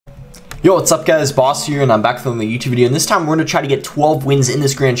Yo, what's up guys, Boss here, and I'm back from the YouTube video, and this time we're going to try to get 12 wins in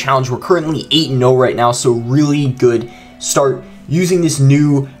this Grand Challenge. We're currently 8-0 right now, so really good start using this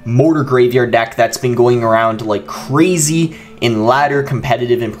new Mortar Graveyard deck that's been going around like crazy in ladder,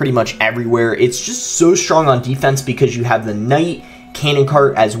 competitive, and pretty much everywhere. It's just so strong on defense because you have the Knight, Cannon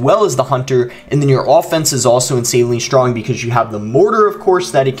Cart, as well as the Hunter, and then your offense is also insanely strong because you have the Mortar, of course,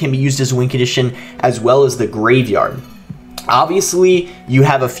 that it can be used as a win condition, as well as the Graveyard. Obviously, you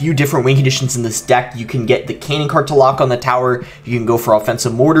have a few different win conditions in this deck. You can get the Cannon Cart to lock on the tower, you can go for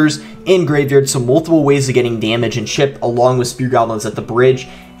offensive mortars and Graveyard, so multiple ways of getting damage and chip, along with Spear Goblins at the bridge.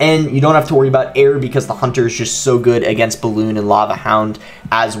 And you don't have to worry about air because the Hunter is just so good against Balloon and Lava Hound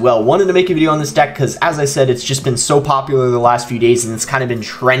as well. Wanted to make a video on this deck because, as I said, it's just been so popular the last few days and it's kind of been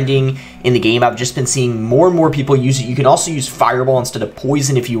trending in the game. I've just been seeing more and more people use it. You can also use Fireball instead of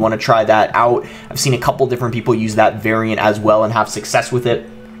Poison if you want to try that out. I've seen a couple different people use that variant as well and have success with it.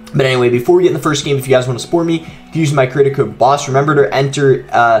 But anyway, before we get in the first game, if you guys want to support me, you can use my creator code BOSS. Remember to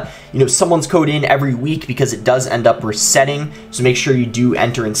enter someone's code in every week because it does end up resetting. So make sure you do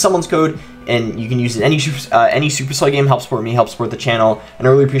enter in someone's code, and you can use it any Supercell game. Help support me, help support the channel, and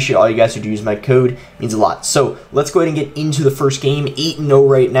I really appreciate all you guys who do use my code. It means a lot. So let's go ahead and get into the first game. 8-0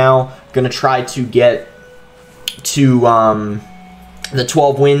 right now. Gonna try to get to the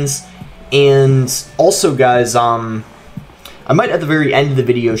 12 wins, and also guys, I might at the very end of the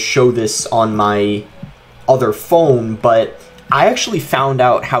video show this on my other phone, but I actually found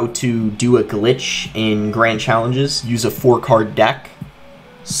out how to do a glitch in Grand Challenges, use a 4-card deck.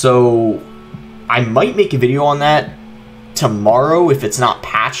 So I might make a video on that tomorrow if it's not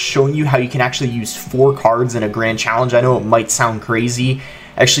patched, showing you how you can actually use 4 cards in a Grand Challenge. I know it might sound crazy.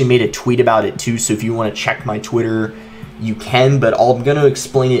 I actually made a tweet about it too, so if you want to check my Twitter, you can, but I'm going to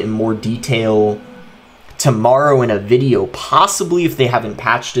explain it in more detail tomorrow in a video, possibly if they haven't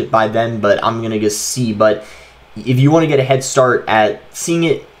patched it by then, but I'm gonna just see. But if you want to get a head start at seeing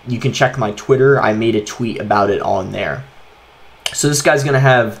it, you can check my Twitter. I made a tweet about it on there. So this guy's gonna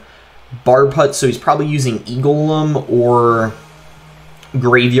have Barb Hut, so he's probably using Eagleum or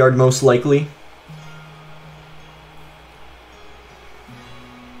Graveyard most likely.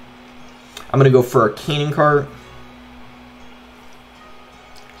 I'm gonna go for a Cannon Cart.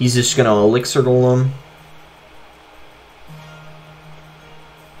 He's just gonna Elixir Golem.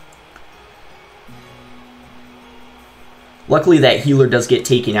 Luckily, that healer does get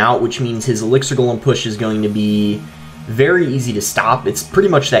taken out, which means his Elixir Golem push is going to be very easy to stop. It's pretty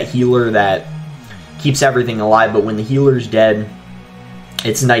much that healer that keeps everything alive, but when the healer's dead,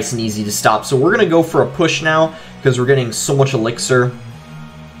 it's nice and easy to stop. So we're going to go for a push now, because we're getting so much Elixir.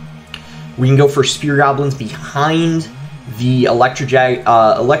 We can go for Spear Goblins behind the Electro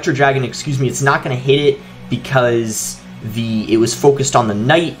Dragon, excuse me. It's not going to hit it because it was focused on the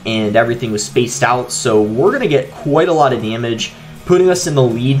Knight and everything was spaced out, so we're gonna get quite a lot of damage, putting us in the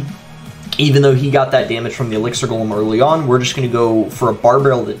lead. Even though he got that damage from the Elixir Golem early on, we're just gonna go for a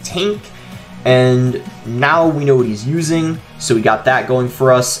Barbell to tank, and now we know what he's using, so we got that going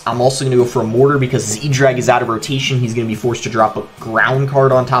for us. I'm also gonna go for a Mortar because his E-Drag is out of rotation. He's gonna be forced to drop a ground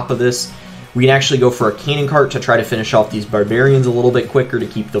card on top of this. We can actually go for a Cannon Cart to try to finish off these Barbarians a little bit quicker to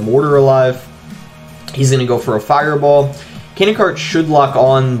keep the Mortar alive. He's going to go for a Fireball. Cannon Cart should lock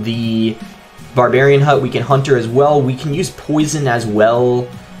on the Barbarian Hut. We can Hunter as well. We can use Poison as well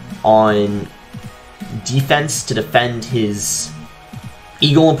on defense to defend his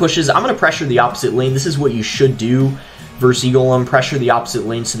Eagle pushes. I'm going to pressure the opposite lane. This is what you should do versus Eagle. Pressure the opposite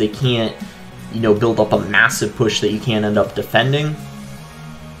lane so they can't, build up a massive push that you can't end up defending.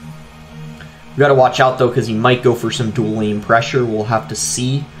 We got to watch out though because he might go for some dual lane pressure. We'll have to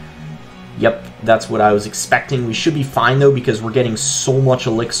see. Yep, that's what I was expecting. We should be fine, though, because we're getting so much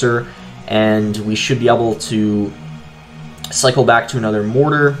Elixir, and we should be able to cycle back to another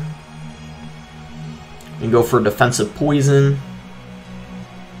Mortar and go for a defensive Poison.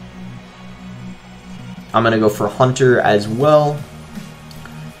 I'm going to go for Hunter as well.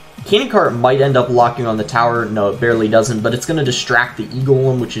 Cannon Cart might end up locking on the tower. No, it barely doesn't, but it's going to distract the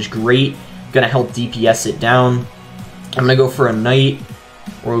Eagleum, which is great. Going to help DPS it down. I'm going to go for a Knight.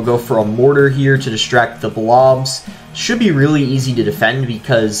 Or we'll go for a Mortar here to distract the blobs. Should be really easy to defend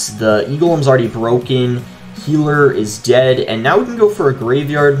because the Eagleum's already broken, healer is dead, and now we can go for a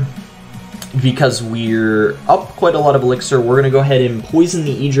Graveyard because we're up quite a lot of Elixir. We're going to go ahead and poison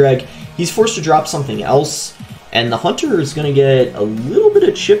the E-Drag. He's forced to drop something else, and the Hunter is going to get a little bit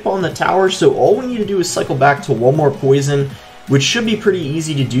of chip on the tower, so all we need to do is cycle back to one more Poison, which should be pretty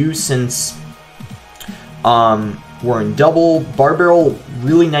easy to do since we're in double. Barbell,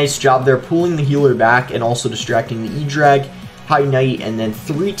 really nice job there, pulling the healer back and also distracting the E-Drag. High Knight, and then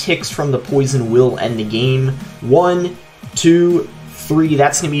 3 ticks from the poison will end the game. 1, 2, 3.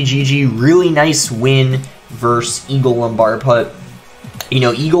 That's going to be GG. Really nice win versus Eagle Bar Putt. You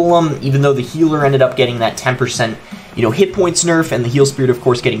know, Eagle even though the healer ended up getting that 10%, you know, hit points nerf, and the Heal Spirit, of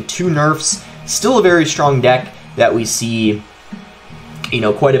course, getting 2 nerfs, still a very strong deck that we see, you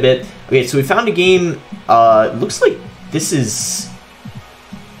know, quite a bit. Okay, so we found a game. Looks like this is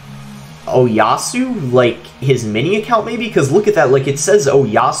Oyasu, like his mini account maybe, because look at that, like it says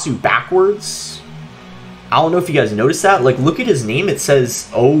Oyasu backwards. I don't know if you guys noticed that. Like, look at his name, it says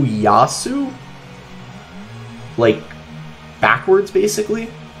Oyasu, like backwards basically.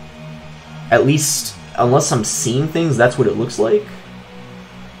 At least, unless I'm seeing things, that's what it looks like.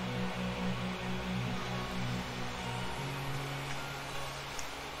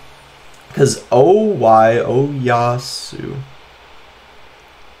 Because Oyasu.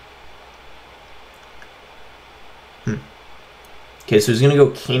 Okay, so he's going to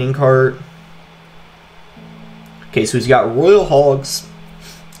go Cannon Cart. Okay, so he's got Royal Hogs,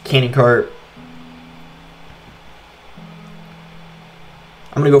 Cannon Cart.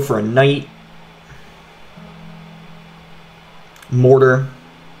 I'm going to go for a Knight. Mortar.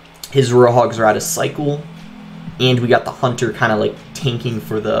 His Royal Hogs are out of cycle. And we got the Hunter kind of like tanking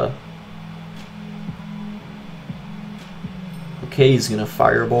for the... Okay, he's going to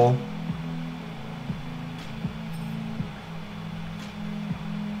Fireball.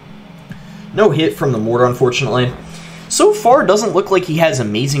 No hit from the Mortar, unfortunately. So far, it doesn't look like he has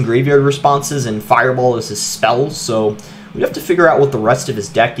amazing graveyard responses, and Fireball is his spell, so we have to figure out what the rest of his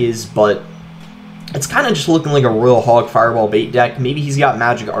deck is, but it's kind of just looking like a Royal Hog Fireball bait deck. Maybe he's got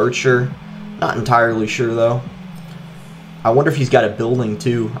Magic Archer. Not entirely sure, though. I wonder if he's got a building,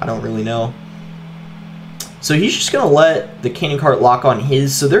 too. I don't really know. So he's just going to let the Cannon Cart lock on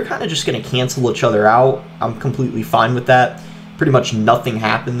his, so they're kind of just going to cancel each other out. I'm completely fine with that. Pretty much nothing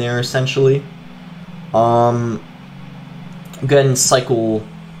happened there, essentially. Go ahead and cycle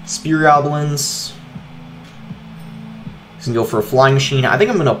Spear Goblins. He's going to go for a Flying Machine. I think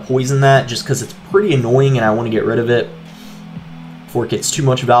I'm going to poison that just because it's pretty annoying and I want to get rid of it before it gets too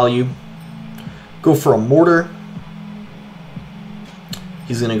much value. Go for a Mortar.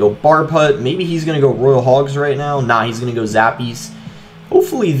 He's going to go Bar Putt. Maybe he's going to go Royal Hogs right now. Nah, he's going to go Zappies.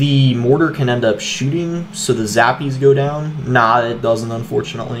 Hopefully the Mortar can end up shooting so the Zappies go down. Nah, it doesn't,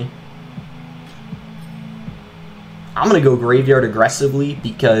 unfortunately. I'm going to go Graveyard aggressively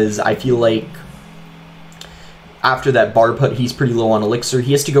because I feel like after that Bar Putt, he's pretty low on Elixir.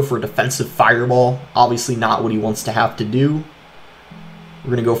 He has to go for a defensive Fireball. Obviously not what he wants to have to do.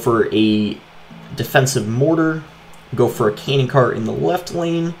 We're going to go for a defensive Mortar. Go for a Cannon Cart in the left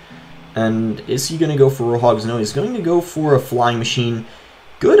lane. And is he going to go for Royal Hogs? No, he's going to go for a Flying Machine.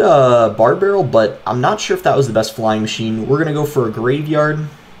 Good Bar Barrel, but I'm not sure if that was the best Flying Machine. We're going to go for a Graveyard.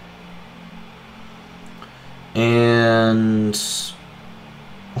 And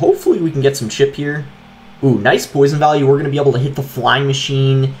hopefully we can get some chip here. Ooh, nice poison value. We're going to be able to hit the Flying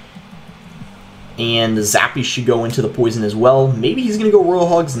Machine. And the Zappy should go into the poison as well. Maybe he's going to go Royal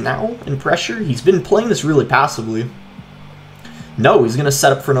Hogs now in pressure. He's been playing this really passively. No, he's going to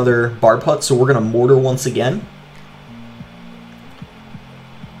set up for another Bar Putt, so we're going to Mortar once again.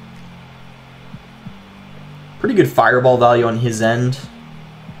 Pretty good Fireball value on his end.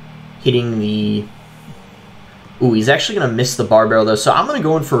 Hitting the... Ooh, he's actually going to miss the Bar Barrel, though, so I'm going to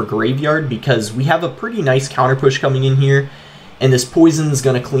go in for a Graveyard because we have a pretty nice counter push coming in here. And this Poison's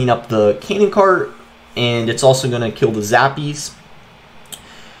going to clean up the Cannon Cart, and it's also going to kill the Zappies.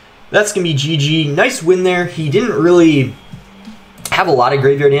 That's going to be GG. Nice win there. He didn't really have a lot of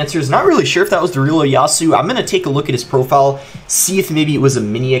graveyard answers. Not really sure if that was the real Oyasu. I'm going to take a look at his profile, see if maybe it was a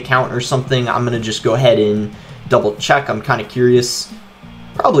mini account or something. I'm going to just go ahead and double check. I'm kind of curious.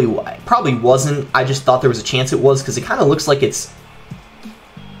 Probably wasn't. I just thought there was a chance it was because it kind of looks like it's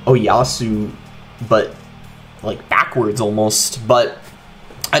Oyasu, but like backwards almost. But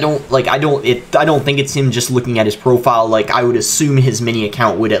I don't think it's him just looking at his profile. Like, I would assume his mini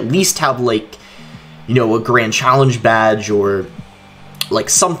account would at least have, like, you know, a Grand Challenge badge or like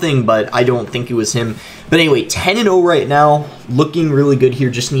something, but I don't think it was him. But anyway, 10-0 right now, looking really good here.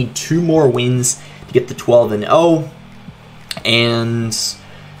 Just need 2 more wins to get to 12-0. And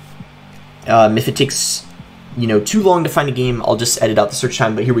if it takes, you know, too long to find a game, I'll just edit out the search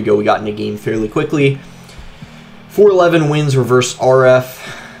time. But here we go. We got in a game fairly quickly. 411 wins, reverse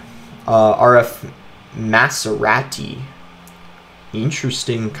RF. RF Maserati.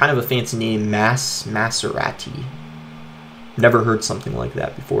 Interesting. Kind of a fancy name. Maserati. Never heard something like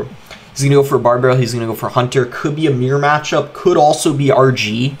that before. He's going to go for a Bar Barrel. He's going to go for Hunter. Could be a mirror matchup. Could also be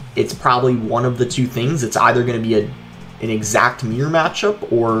RG. It's probably one of the two things. It's either going to be a an exact mirror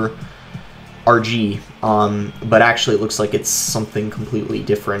matchup or RG, but actually it looks like it's something completely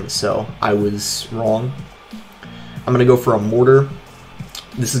different, so I was wrong. I'm going to go for a Mortar.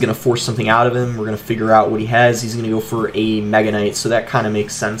 This is going to force something out of him. We're going to figure out what he has. He's going to go for a Mega Knight, so that kind of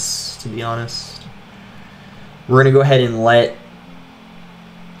makes sense, to be honest. We're going to go ahead and let...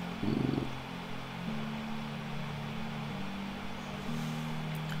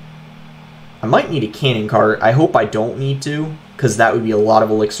 I might need a Cannon Cart. I hope I don't need to, because that would be a lot of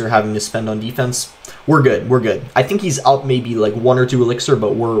Elixir having to spend on defense. We're good. We're good. I think he's up maybe like 1 or 2 Elixir,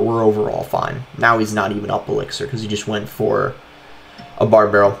 but we're overall fine. Now he's not even up Elixir because he just went for a Bar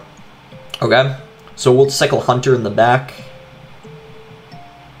Barrel. Okay, so we'll cycle Hunter in the back.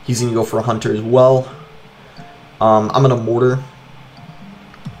 He's going to go for a Hunter as well. I'm going to Mortar.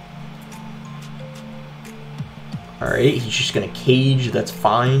 Alright, he's just going to Cage. That's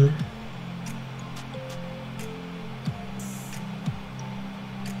fine.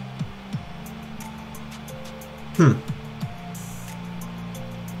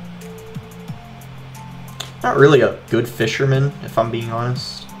 Not really a good Fisherman, if I'm being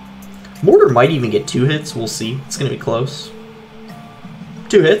honest. Mortar might even get 2 hits. We'll see. It's going to be close.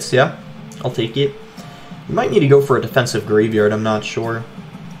 2 hits, yeah. I'll take it. You might need to go for a defensive Graveyard. I'm not sure.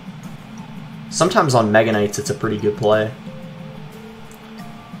 Sometimes on Mega Knights, it's a pretty good play.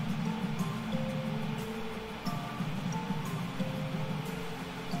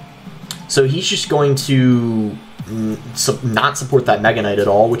 So he's just going to not support that Mega Knight at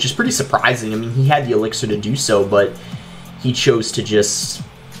all, which is pretty surprising. I mean, he had the Elixir to do so, but he chose to just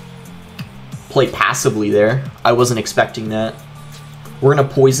play passively there. I wasn't expecting that. We're going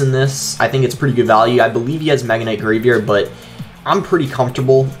to poison this. I think it's pretty good value. I believe he has Mega Knight Graveyard, but I'm pretty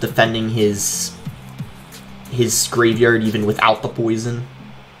comfortable defending his Graveyard even without the poison.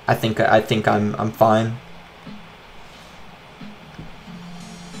 I think I'm fine.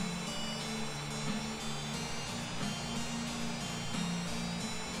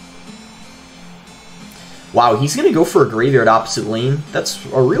 Wow, he's going to go for a Graveyard opposite lane. That's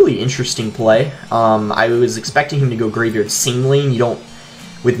a really interesting play. I was expecting him to go Graveyard same lane. You don't,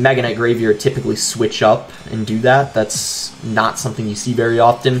 with Mega Knight Graveyard, typically switch up and do that. That's not something you see very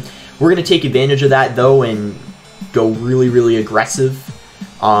often. We're going to take advantage of that, though, and go really, really aggressive.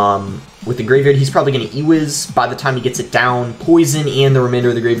 With the Graveyard, he's probably going to E-Wiz by the time he gets it down. Poison and the remainder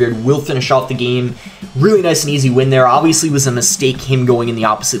of the Graveyard will finish off the game. Really nice and easy win there. Obviously, it was a mistake him going in the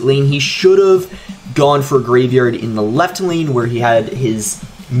opposite lane. He should have gone for a Graveyard in the left lane where he had his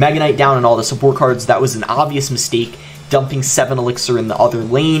Mega Knight down and all the support cards. That was an obvious mistake. Dumping 7 Elixir in the other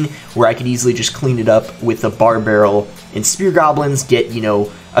lane where I could easily just clean it up with a Bar Barrel and Spear Goblins, get, you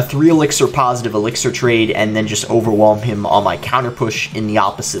know, a 3 Elixir positive Elixir trade, and then just overwhelm him on my counter push in the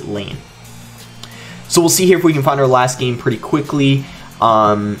opposite lane. So we'll see here if we can find our last game pretty quickly.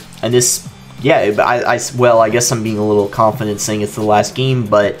 And this, yeah, well, I guess I'm being a little confident saying it's the last game,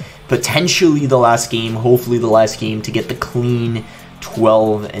 but potentially the last game, hopefully the last game to get the clean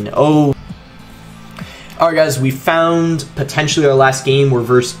 12-0. Alright guys, we found potentially our last game. We're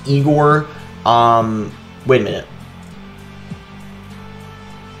versus Igor. Wait a minute.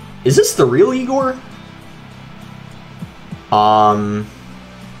 Is this the real Igor? I'm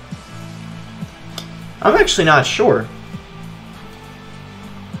actually not sure.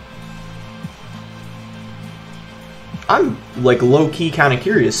 I'm like low-key kind of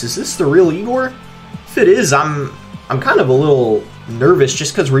curious. Is this the real Igor? If it is, I'm kind of a little nervous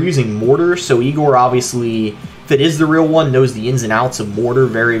just because we're using Mortar. So Igor obviously, if it is the real one, knows the ins and outs of Mortar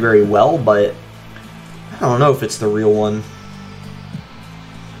very, very well. But I don't know if it's the real one.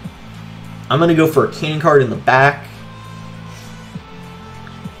 I'm going to go for a Cannon Cart in the back.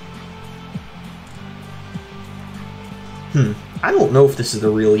 I don't know if this is the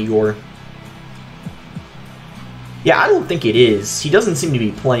real Igor. Yeah, I don't think it is. He doesn't seem to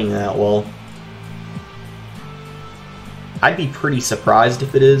be playing that well. I'd be pretty surprised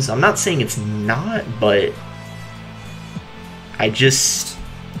if it is. I'm not saying it's not, but I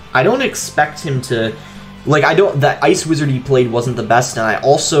don't expect him to, like, that Ice Wizard he played wasn't the best, and I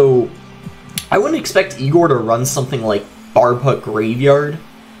wouldn't expect Igor to run something like Barbhut Graveyard.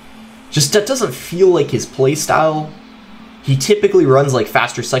 Just, that doesn't feel like his playstyle. He typically runs, like,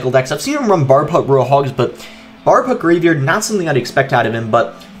 faster cycle decks. I've seen him run Barbhut Royal Hogs, but Barbhut Graveyard, not something I'd expect out of him,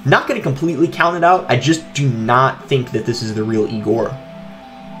 but not going to completely count it out. I just do not think that this is the real Igor.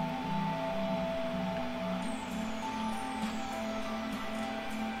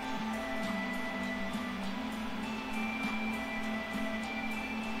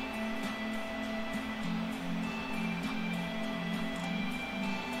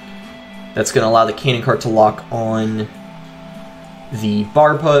 That's going to allow the Cannon Cart to lock on the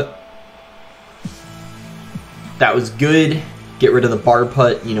bar putt. That was good. Get rid of the bar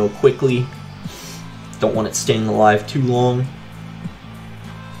putt, you know, quickly. Don't want it staying alive too long.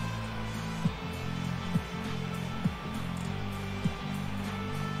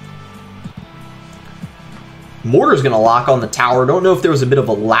 Mortar's going to lock on the tower. Don't know if there was a bit of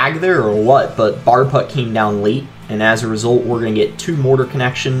a lag there or what, but bar putt came down late, and as a result, we're going to get 2 mortar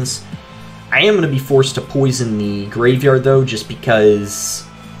connections. I am going to be forced to poison the graveyard, though, just because,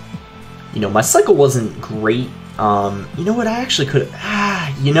 you know, my cycle wasn't great. You know what, I actually could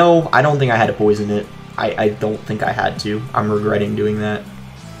have... you know, I don't think I had to poison it. I don't think I had to. I'm regretting doing that.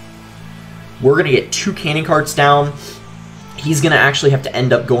 We're going to get 2 cannon carts down. He's going to actually have to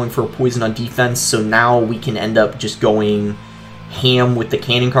end up going for a poison on defense, so now we can end up just going ham with the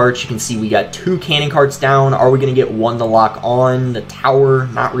cannon carts. You can see we got 2 cannon carts down. Are we going to get 1 to lock on the tower?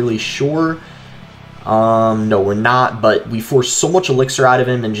 Not really sure. No, we're not, but we forced so much elixir out of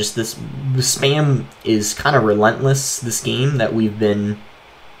him, and just this spam is kind of relentless this game that we've been,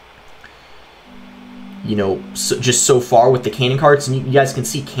 you know, just so far with the cannon carts. And you guys can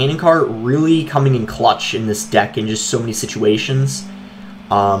see cannon cart really coming in clutch in this deck in just so many situations.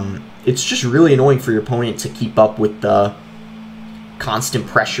 It's just really annoying for your opponent to keep up with the constant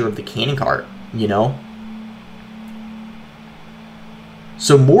pressure of the cannon cart, you know.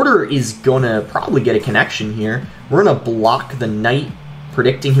 So Mortar is going to probably get a connection here. We're going to block the Knight,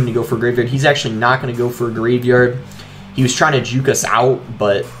 predicting him to go for a graveyard. He's actually not going to go for a graveyard. He was trying to juke us out,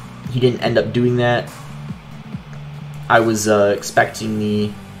 but he didn't end up doing that. I was expecting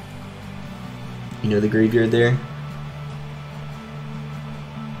the, you know, the graveyard there.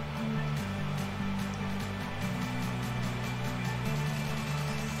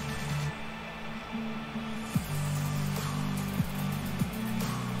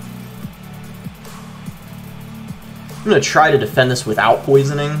 I'm going to try to defend this without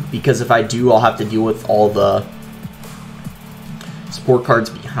poisoning, because if I do, I'll have to deal with all the support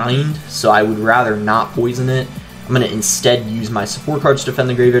cards behind, so I would rather not poison it. I'm going to instead use my support cards to defend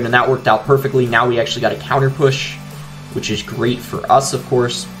the graveyard, and that worked out perfectly. Now we actually got a counter push, which is great for us, of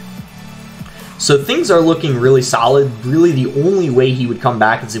course. So things are looking really solid. Really, the only way he would come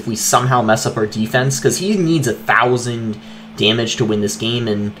back is if we somehow mess up our defense, because he needs 1,000 damage to win this game,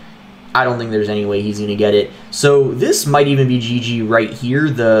 and I don't think there's any way he's going to get it. So this might even be GG right here.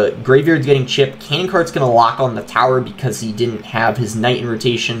 The graveyard's getting chipped. Cannon cart's going to lock on the tower because he didn't have his Knight in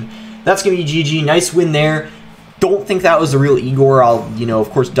rotation. That's going to be GG. Nice win there. Don't think that was the real Igor. I'll, you know, of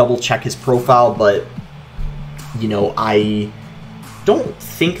course, double check his profile, but, you know, I don't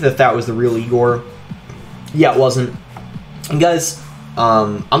think that that was the real Igor. Yeah, it wasn't. And guys,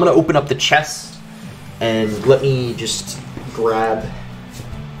 I'm going to open up the chest, and let me just grab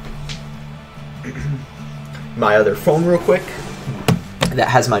my other phone real quick that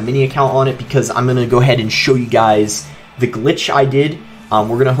has my mini account on it, because I'm going to go ahead and show you guys the glitch I did.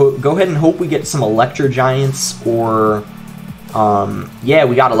 We're going to go ahead and hope we get some Electro Giants, or yeah,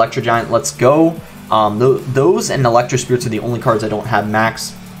 we got Electro Giant. Let's go. Those and Electro Spirits are the only cards I don't have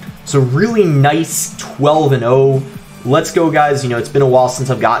max. So really nice 12-0. Let's go, guys. You know, it's been a while since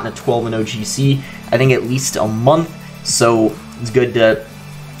I've gotten a 12-0 GC. I think at least a month, so it's good to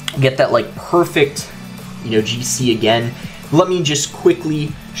get that, like, perfect, you know, GC again. Let me just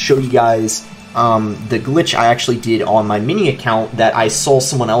quickly show you guys the glitch I actually did on my mini account that I saw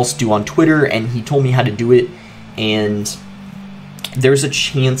someone else do on Twitter, and he told me how to do it, and there's a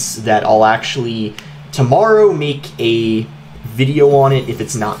chance that I'll actually tomorrow make a video on it if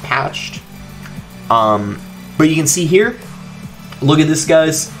it's not patched. But you can see here, look at this,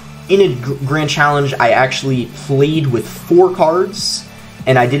 guys. In a grand challenge, I actually played with 4 cards,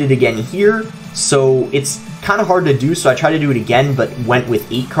 and I did it again here, so it's kind of hard to do, so I tried to do it again, but went with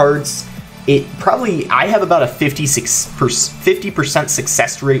 8 cards. I have about a 50%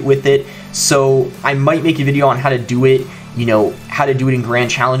 success rate with it, so I might make a video on how to do it, you know, how to do it in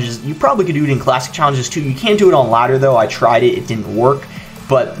grand challenges. You probably could do it in classic challenges too. You can't do it on ladder, though. I tried it, it didn't work,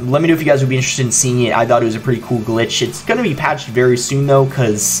 but let me know if you guys would be interested in seeing it. I thought it was a pretty cool glitch. It's going to be patched very soon, though,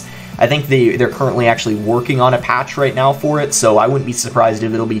 because I think they're currently actually working on a patch right now for it, so I wouldn't be surprised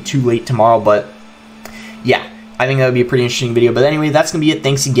if it'll be too late tomorrow, but yeah, I think that would be a pretty interesting video. But anyway, that's going to be it.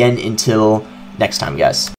 Thanks again. Until next time, guys.